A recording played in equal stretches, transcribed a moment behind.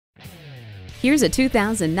Here's a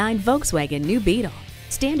 2009 Volkswagen New Beetle.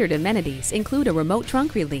 Standard amenities include a remote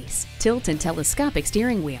trunk release, tilt and telescopic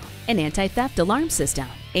steering wheel, an anti-theft alarm system,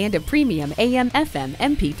 and a premium AM/FM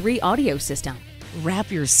MP3 audio system.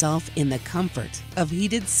 Wrap yourself in the comfort of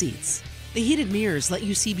heated seats. The heated mirrors let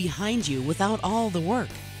you see behind you without all the work.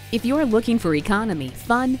 If you're looking for economy,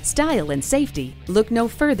 fun, style, and safety, look no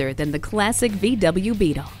further than the classic VW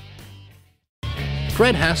Beetle.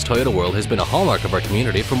 Fred Haas Toyota World has been a hallmark of our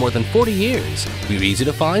community for more than 40 years. We're easy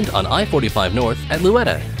to find on I-45 North at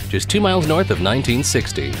Louetta, just 2 miles north of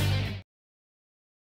 1960.